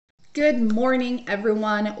Good morning,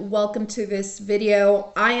 everyone. Welcome to this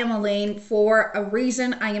video. I am Elaine. For a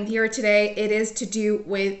reason I am here today. It is to do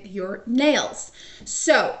with your nails.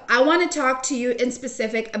 So I want to talk to you in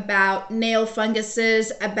specific about nail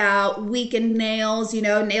funguses, about weakened nails,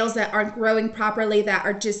 nails that aren't growing properly, that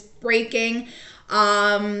are just breaking,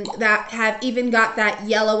 that have even got that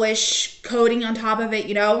yellowish coating on top of it,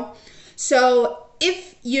 So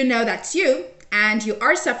if that's you and you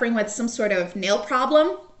are suffering with some sort of nail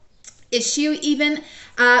problem, issue even,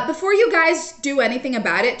 before you guys do anything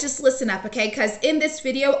about it, just listen up, okay? Because in this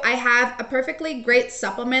video, I have a perfectly great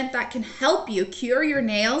supplement that can help you cure your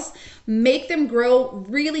nails, make them grow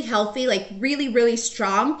really healthy, like really, really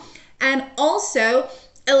strong, and also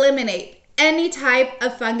eliminate any type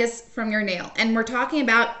of fungus from your nail. And we're talking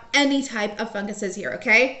about any type of funguses here,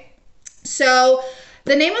 okay? So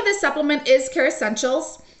the name of this supplement is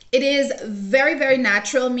Kerassentials. It is very, very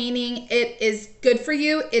natural, meaning it is good for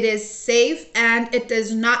you, it is safe, and it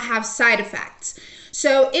does not have side effects.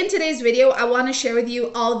 So in today's video, I want to share with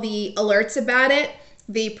you all the alerts about it,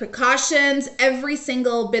 the precautions, every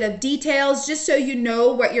single bit of details, just so you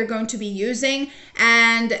know what you're going to be using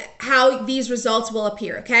and how these results will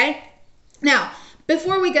appear, okay? Now,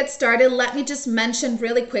 before we get started, let me just mention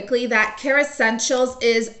really quickly that Kerassentials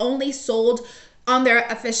is only sold on their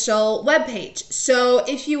official webpage. So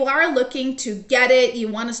if you are looking to get it, you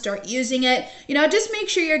want to start using it, just make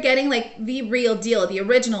sure you're getting like the real deal, the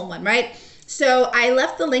original one, right? So I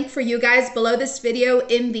left the link for you guys below this video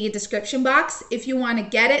in the description box. If you want to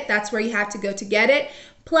get it, that's where you have to go to get it.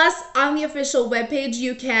 Plus, on the official webpage,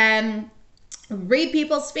 you can read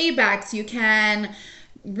people's feedbacks. You can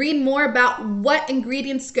read more about what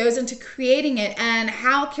ingredients goes into creating it and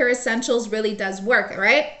how Kerassentials really does work, all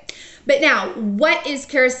right? But now, what is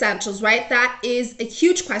Kerassentials, right? That is a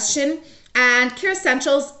huge question. And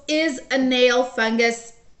Kerassentials is a nail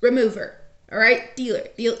fungus remover, all right?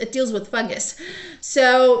 It deals with fungus.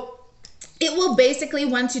 So it will basically,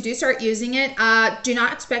 once you do start using it, do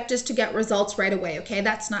not expect just to get results right away, okay?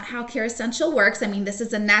 That's not how Kerassential works. I mean, this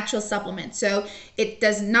is a natural supplement, so it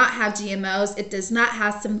does not have GMOs. It does not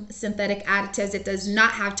have some synthetic additives. It does not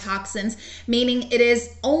have toxins, meaning it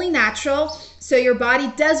is only natural. So your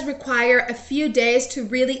body does require a few days to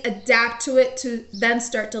really adapt to it to then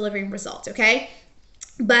start delivering results, okay?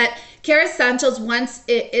 But Kerassentials, once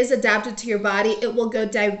it is adapted to your body, it will go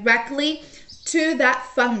directly to that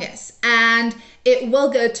fungus and it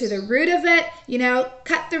will go to the root of it,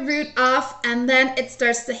 cut the root off, and then it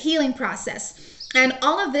starts the healing process. And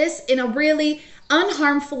all of this in a really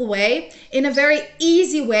unharmful way, in a very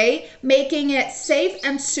easy way, making it safe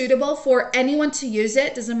and suitable for anyone to use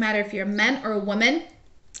it. Doesn't matter if you're a man or a woman.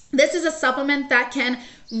 This is a supplement that can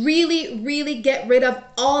really, really get rid of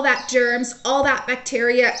all that germs, all that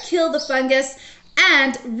bacteria, kill the fungus,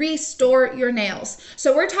 and restore your nails.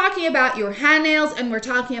 So we're talking about your hand nails and we're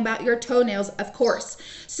talking about your toenails, of course.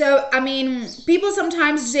 So, I mean, people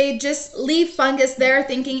sometimes, they just leave fungus there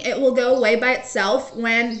thinking it will go away by itself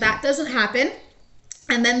when that doesn't happen.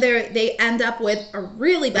 And then they end up with a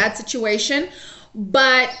really bad situation.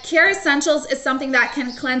 But Kerassentials is something that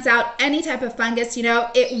can cleanse out any type of fungus.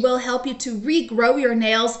 It will help you to regrow your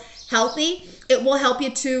nails healthy. It will help you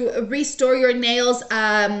to restore your nails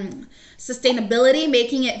sustainability,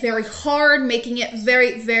 making it very hard, making it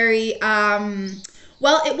very, very,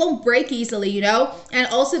 well, it won't break easily, and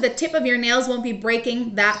also the tip of your nails won't be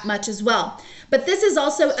breaking that much as well. But this is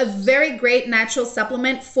also a very great natural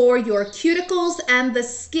supplement for your cuticles and the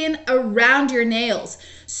skin around your nails.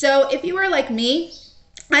 So if you are like me,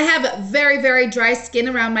 I have very, very dry skin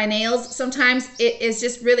around my nails. Sometimes it is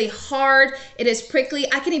just really hard. It is prickly.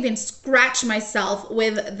 I can even scratch myself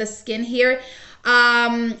with the skin here.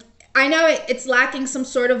 I know it's lacking some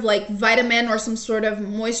sort of like vitamin or some sort of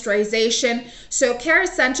moisturization. So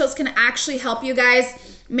Kerassentials can actually help you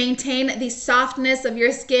guys maintain the softness of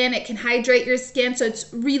your skin. It can hydrate your skin. So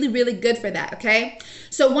it's really, really good for that, okay?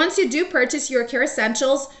 So once you do purchase your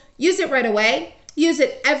Kerassentials, use it right away. Use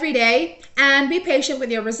it every day and be patient with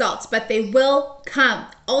your results, but they will come.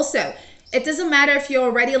 Also, it doesn't matter if you're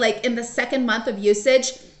already like in the second month of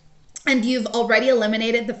usage and you've already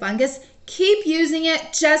eliminated the fungus. Keep using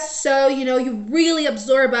it just so you really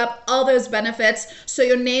absorb up all those benefits so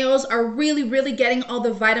your nails are really, really getting all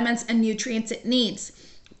the vitamins and nutrients it needs.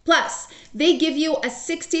 Plus, they give you a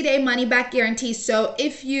 60-day money-back guarantee. So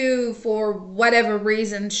if you, for whatever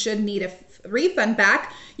reason, should need a refund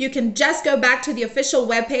back, you can just go back to the official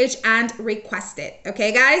webpage and request it.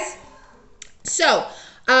 Okay, guys? So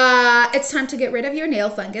it's time to get rid of your nail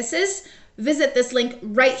funguses. Visit this link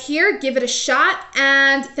right here, give it a shot,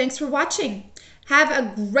 and thanks for watching. Have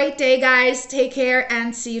a great day, guys. Take care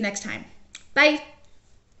and see you next time. Bye.